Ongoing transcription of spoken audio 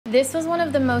This was one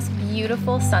of the most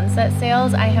beautiful sunset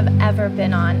sails I have ever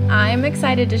been on. I'm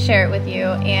excited to share it with you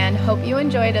and hope you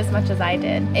enjoyed as much as I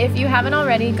did. If you haven't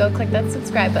already, go click that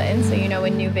subscribe button so you know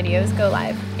when new videos go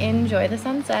live. Enjoy the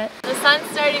sunset. The sun's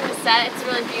starting to set. It's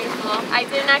really beautiful. I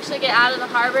didn't actually get out of the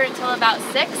harbor until about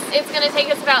 6. It's going to take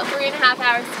us about 3.5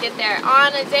 hours to get there.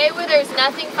 On a day where there's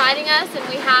nothing fighting us and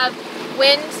we have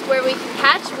wind where we can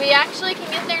catch, we actually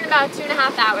can get there in about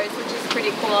 2.5 hours, which is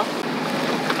pretty cool.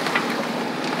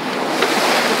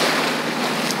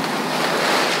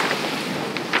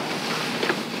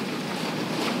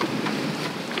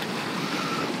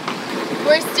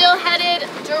 We're still headed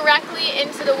directly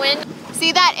into the wind.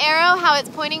 See that arrow, how it's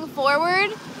pointing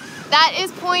forward? That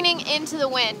is pointing into the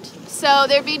wind. So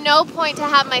there'd be no point to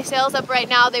have my sails up right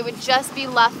now. They would just be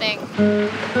luffing.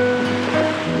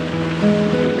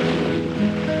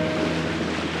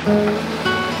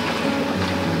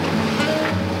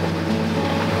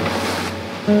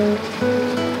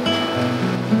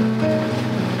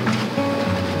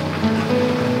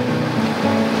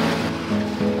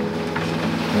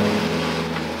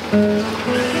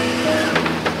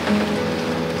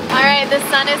 The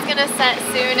sun is gonna set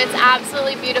soon. It's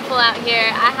absolutely beautiful out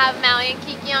here. I have Maui and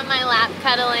Kiki on my lap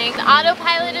cuddling. The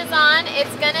autopilot is on.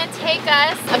 It's gonna take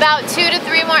us about 2 to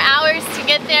 3 more hours to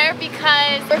get there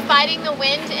because we're fighting the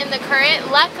wind in the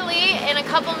current. Luckily, in a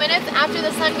couple minutes after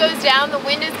the sun goes down, the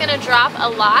wind is gonna drop a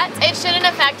lot. It shouldn't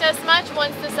affect us much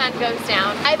once the sun goes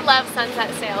down. I love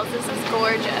sunset sails. This is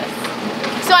gorgeous.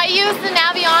 So I use the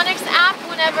Navionics app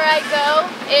whenever I go.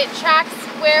 It tracks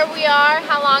where we are,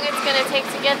 how long it's going to take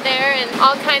to get there, and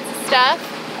all kinds of stuff.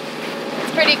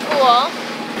 It's pretty cool.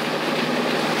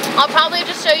 I'll probably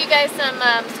just show you guys some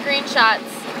screenshots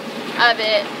of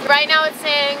it. Right now it's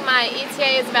saying my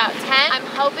ETA is about 10. I'm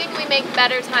hoping we make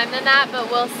better time than that,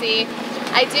 but we'll see.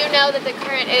 I do know that the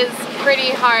current is pretty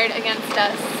hard against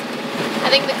us. I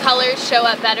think the colors show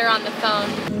up better on the phone.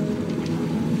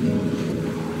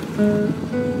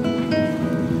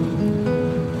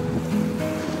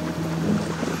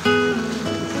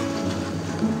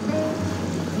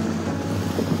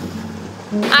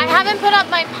 I haven't put up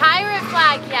my pirate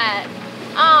flag yet.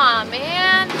 Aw,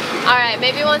 man. Alright,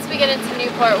 maybe once we get into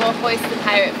Newport, we'll hoist the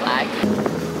pirate flag.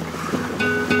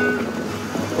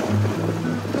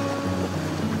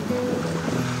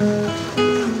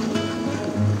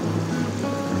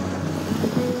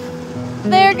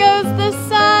 There goes the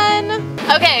sun.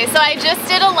 Okay, so I just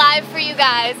did a live for you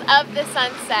guys of the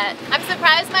sunset. I'm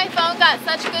surprised my phone got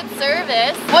such good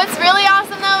service. What's really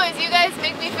awesome though is you guys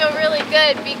make me feel really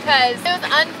good because it was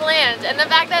unplanned. And the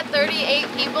fact that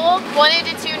 38 people wanted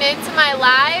to tune into my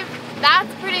live, that's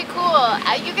pretty cool.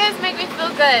 You guys make me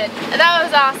feel good. That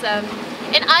was awesome.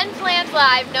 An unplanned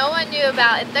live no one knew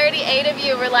about, and 38 of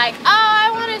you were like, oh,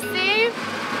 I want to see.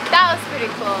 That was pretty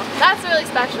cool. That's really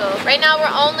special. Right now we're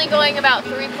only going about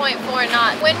 3.4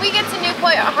 knots. When we get to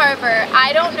Newport Harbor,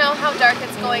 I don't know how dark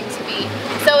it's going to be.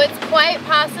 So it's quite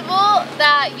possible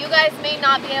that you guys may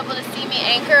not be able to see me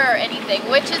anchor or anything,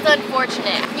 which is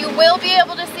unfortunate. You will be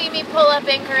able to see me pull up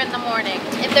anchor in the morning.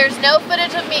 If there's no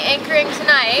footage of me anchoring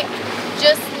tonight,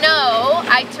 just know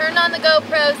I turned on the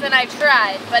GoPros and I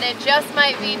tried, but it just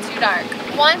might be too dark.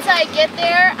 Once I get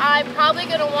there, I'm probably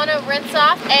gonna wanna rinse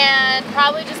off and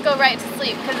probably just go right to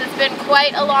sleep because it's been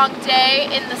quite a long day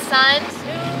in the sun.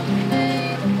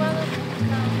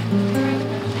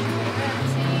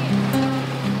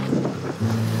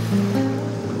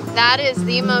 That is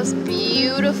the most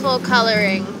beautiful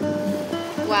coloring.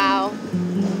 Wow.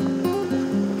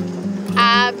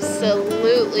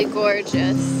 Absolutely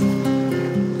gorgeous.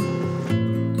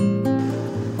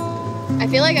 I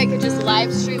feel like I could just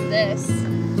live stream this.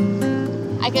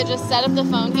 I could just set up the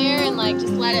phone here and like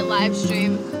just let it live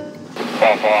stream.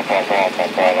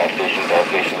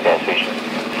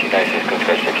 United States Coast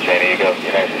Guard Ship San Diego,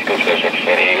 United States Coast Guard Ship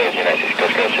San Diego, United States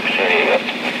Coast Guard Ship San Diego.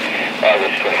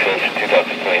 August 25th,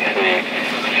 2023,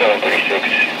 7:36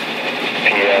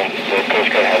 p.m. The Coast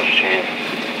Guard has received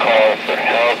call for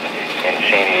help in the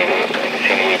San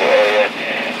Diego area.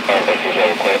 Our vessels are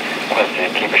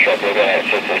requested to keep a sharp lookout and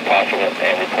assist as possible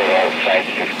and report all signs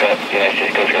to United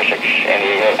States Coast Guard Ship San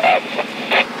Diego out.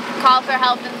 Call for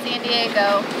help in San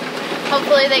Diego.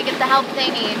 Hopefully they get the help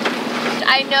they need.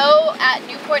 I know at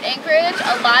Newport Anchorage,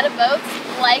 a lot of boats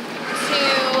like to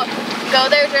go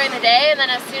there during the day, and then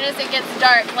as soon as it gets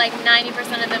dark, like 90%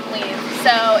 of them leave.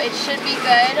 So it should be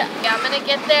good. Yeah, I'm gonna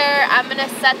get there, I'm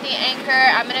gonna set the anchor,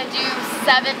 I'm gonna do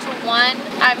 7 to 1.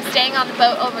 I'm staying on the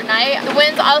boat overnight. The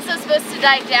wind's also supposed to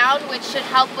die down, which should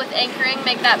help with anchoring,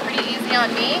 make that pretty easy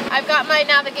on me. I've got my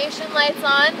navigation lights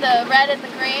on, the red and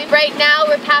the green. Right now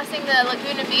we're passing the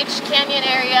Laguna Beach Canyon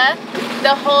area.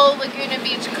 the whole Laguna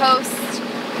Beach coast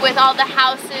with all the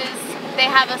houses. They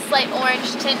have a slight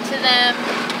orange tint to them.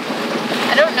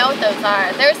 I don't know what those are.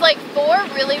 There's like 4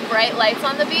 really bright lights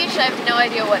on the beach. I have no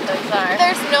idea what those are.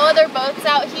 There's no other boats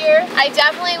out here. I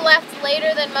definitely left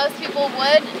later than most people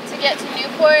would to get to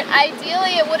Newport.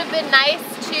 Ideally, it would have been nice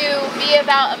to be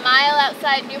about a mile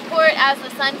outside Newport as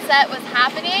the sunset was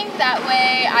happening. That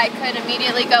way I could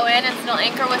immediately go in and still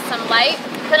anchor with some light.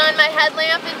 Put on my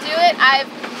headlamp and do it.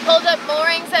 I've pulled up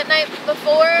moorings at night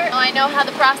before. I know how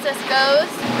the process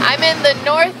goes. I'm in the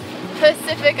North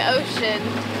Pacific Ocean.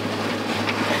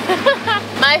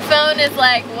 My phone is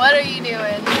like, what are you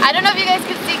doing? I don't know if you guys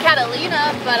can see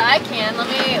Catalina, but I can. Let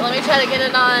me try to get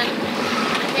it on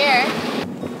here.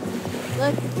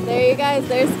 Look, there you guys,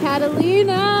 there's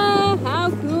Catalina.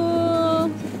 How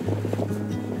cool.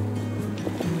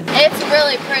 It's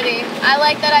really pretty. I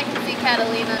like that I can see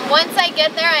Catalina. Once I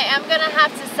get there, I am gonna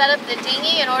have to set up the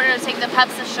dinghy in order to take the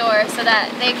pups ashore so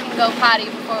that they can go potty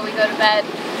before we go to bed.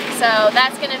 So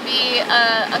that's gonna be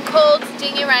a cold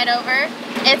dinghy ride over.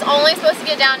 It's only supposed to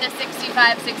get down to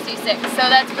 65, 66, so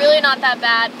that's really not that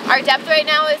bad. Our depth right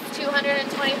now is 225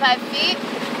 feet.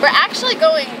 We're actually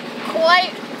going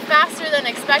quite faster than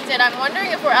expected. I'm wondering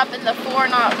if we're up in the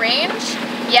 4-knot range.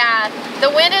 Yeah,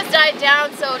 the wind has died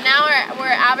down, so now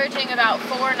we're averaging about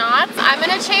 4 knots. I'm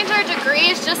gonna change our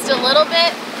degrees just a little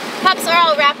bit. Pups are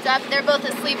all wrapped up. They're both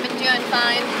asleep and doing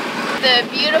fine. The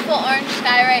beautiful orange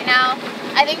sky right now.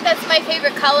 I think that's my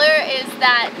favorite color, is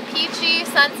that peachy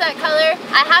sunset color.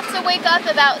 I have to wake up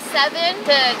about 7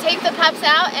 to take the pups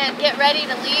out and get ready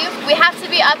to leave. We have to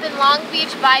be up in Long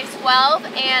Beach by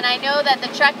 12, and I know that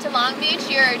the trek to Long Beach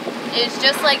is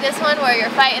just like this one, where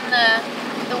you're fighting the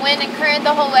wind and current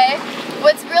the whole way.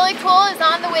 What's really cool is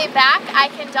on the way back, I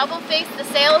can double face the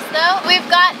sails though. We've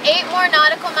got 8 more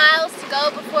nautical miles to go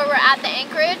before we're at the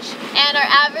anchorage, and our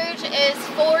average is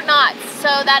 4 knots. So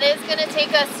that is gonna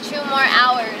take us 2 more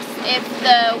hours if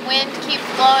the wind keeps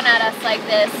blowing at us like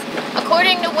this.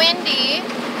 According to Windy,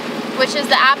 which is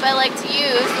the app I like to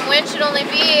use, the wind should only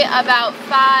be about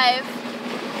 5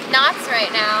 knots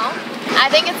right now. I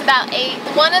think it's about 8.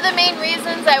 One of the main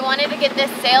reasons I wanted to get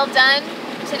this sail done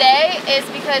today is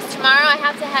because tomorrow I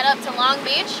have to head up to Long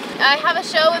Beach. I have a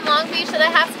show in Long Beach that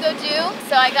I have to go do,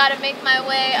 so I gotta make my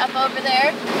way up over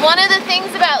there. One of the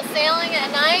things about sailing at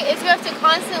night is you have to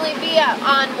constantly be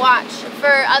on watch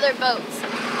for other boats.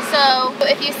 So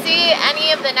if you see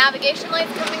any of the navigation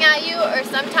lights coming at you, or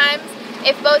sometimes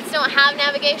if boats don't have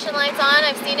navigation lights on,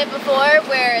 I've seen it before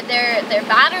where their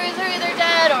batteries are either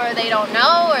dead, or they don't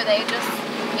know, or they just,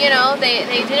 you know, they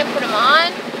didn't put them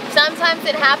on. Sometimes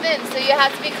it happens, so you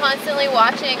have to be constantly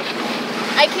watching.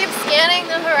 I keep scanning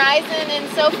the horizon, and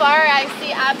so far I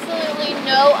see absolutely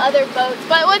no other boats.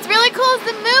 But what's really cool is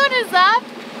the moon is up.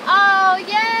 Oh,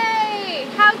 yay!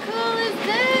 How cool is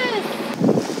this?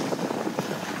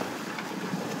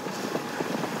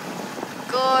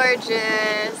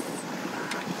 Gorgeous.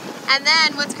 And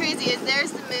then what's crazy is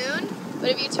there's the moon, but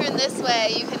if you turn this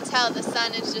way, you can tell the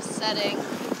sun is just setting.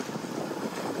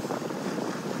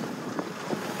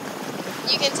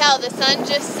 You can tell the sun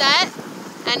just set,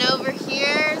 and over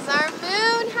here is our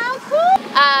moon. How cool!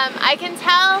 I can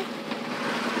tell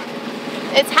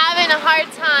it's having a hard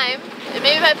time.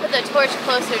 Maybe if I put the torch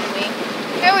closer to me.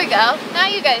 Here we go. Now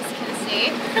you guys can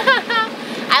see.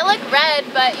 I look red,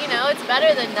 but you know, it's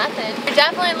better than nothing. We're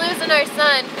definitely losing our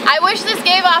sun. I wish this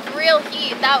gave off real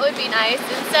heat. That would be nice.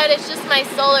 Instead, it's just my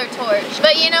solar torch.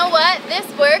 But you know what? This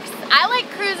works. I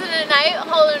like cruising at night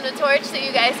holding a torch so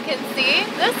you guys can see.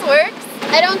 This works.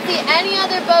 I don't see any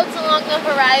other boats along the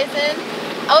horizon.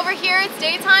 Over here it's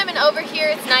daytime, and over here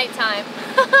it's nighttime.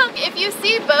 If you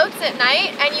see boats at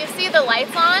night and you see the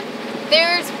lights on,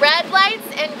 there's red lights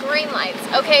and green lights.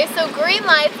 Okay, so green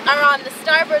lights are on the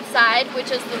starboard side,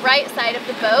 which is the right side of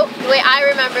the boat. The way I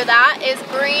remember that is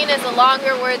green is a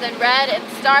longer word than red, and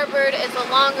starboard is a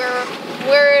longer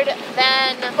word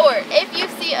than port. If you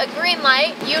see a green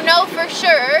light, you know for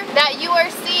sure that you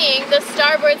are seeing the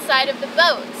starboard side of the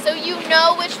boat. So you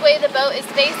know which way the boat is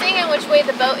facing and which way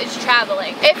the boat is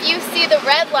traveling. If you see the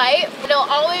red light, it'll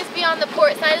always be on the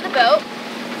port side of the boat.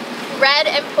 Red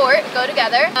and port go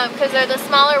together because they're the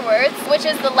smaller words, which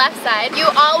is the left side. You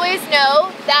always know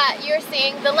that you're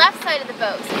seeing the left side of the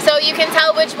boat. So you can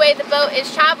tell which way the boat is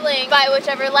traveling by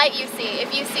whichever light you see.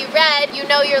 If you see red, you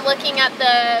know you're looking at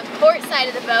the port side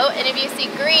of the boat, and if you see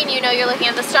green, you know you're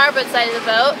looking at the starboard side of the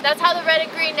boat. That's how the red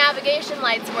and green navigation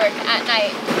lights work at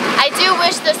night. I do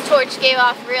wish this torch gave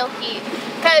off real heat,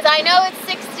 because I know it's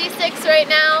 66 right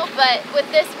now, but with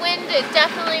this wind, it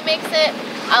definitely makes it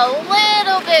a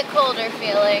little bit colder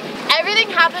feeling.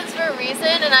 Everything happens for a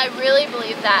reason, and I really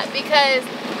believe that, because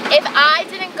if I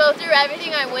didn't go through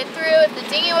everything I went through, if the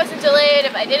dinghy wasn't delayed,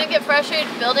 if I didn't get frustrated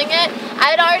building it,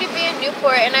 I'd already be in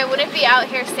Newport and I wouldn't be out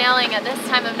here sailing at this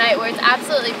time of night where it's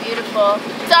absolutely beautiful.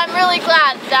 So I'm really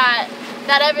glad that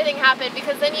everything happened,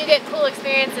 because then you get cool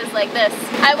experiences like this.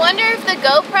 I wonder if the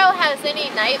GoPro has any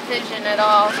night vision at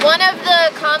all. One of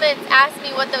the comments asked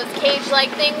me what those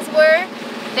cage-like things were.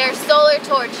 They're solar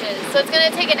torches. So it's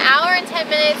gonna take an hour and 10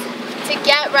 minutes to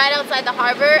get right outside the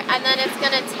harbor, and then it's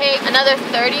gonna take another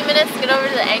 30 minutes to get over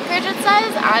to the anchorage, it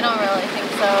says? I don't really think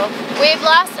so. We've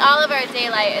lost all of our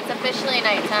daylight. It's officially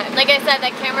nighttime. Like I said,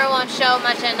 that camera won't show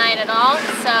much at night at all,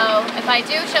 so if I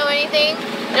do show anything,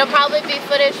 it'll probably be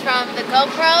footage from the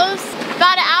GoPros.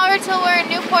 About an hour till we're in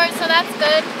Newport, so that's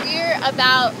good. We're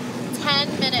about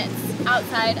 10 minutes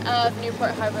outside of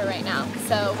Newport Harbor right now,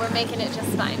 so we're making it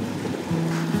just fine.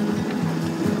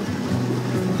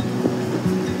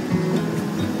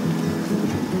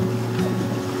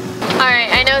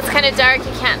 Alright, I know it's kind of dark,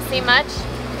 you can't see much.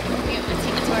 I'm gonna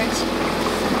take a torch.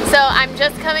 So I'm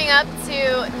just coming up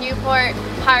to Newport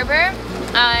Harbor.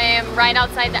 I am right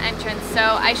outside the entrance, so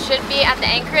I should be at the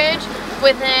anchorage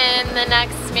within the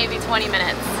next maybe 20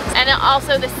 minutes. And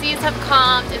also the seas have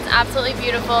calmed, it's absolutely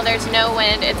beautiful, there's no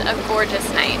wind, it's a gorgeous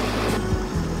night.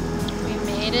 We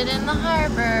made it in the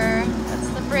harbor. That's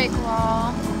the break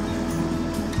wall.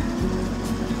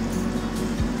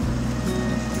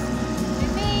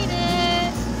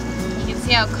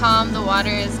 See how calm the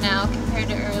water is now compared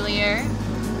to earlier.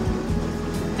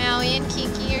 Maui and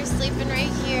Kiki are sleeping right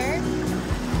here.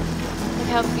 Look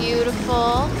how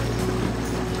beautiful.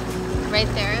 Right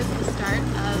there is the start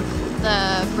of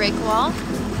the break wall.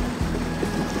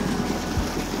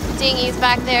 Dinghy's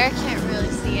back there, can't really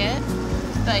see it.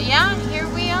 But yeah, here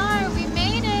we are, we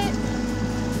made it.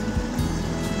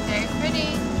 Very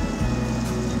pretty.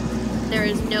 There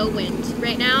is no wind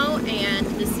right now, and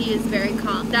the sea is very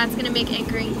calm. That's gonna make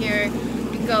anchoring here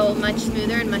go much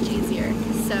smoother and much easier.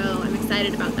 So I'm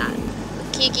excited about that.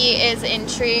 Kiki is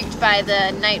intrigued by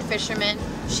the night fishermen.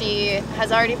 She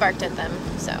has already barked at them,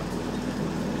 so.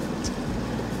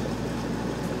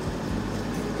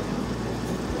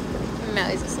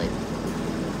 Maui's asleep.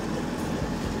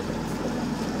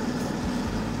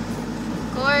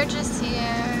 Gorgeous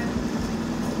here.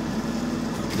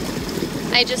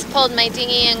 I just pulled my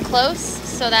dinghy in close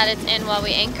so that it's in while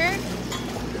we anchor.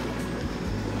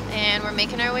 And we're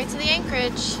making our way to the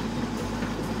anchorage.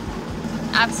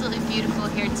 Absolutely beautiful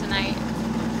here tonight.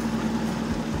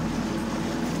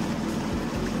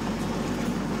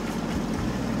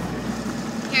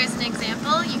 Here's an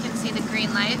example, you can see the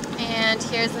green light. And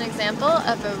here's an example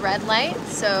of a red light,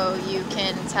 so you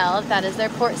can tell if that is their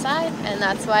port side, and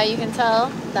that's why you can tell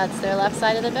that's their left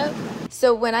side of the boat.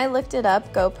 So when I looked it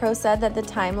up, GoPro said that the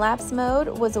time-lapse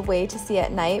mode was a way to see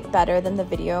at night better than the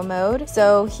video mode.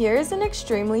 So here's an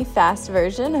extremely fast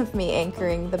version of me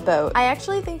anchoring the boat. I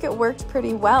actually think it worked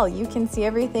pretty well. You can see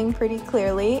everything pretty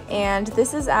clearly, and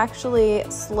this is actually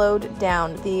slowed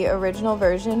down. The original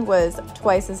version was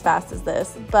twice as fast as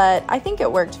this, but I think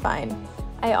it worked fine.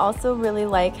 I also really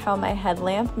like how my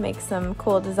headlamp makes some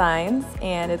cool designs,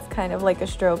 and it's kind of like a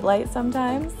strobe light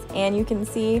sometimes. And you can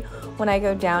see when I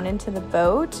go down into the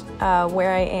boat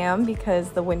where I am, because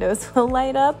the windows will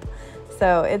light up.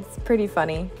 So it's pretty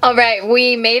funny. All right,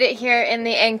 we made it here in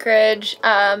the anchorage.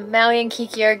 Maui and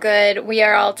Kiki are good. We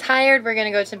are all tired. We're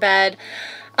gonna go to bed.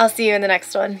 I'll see you in the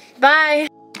next one. Bye.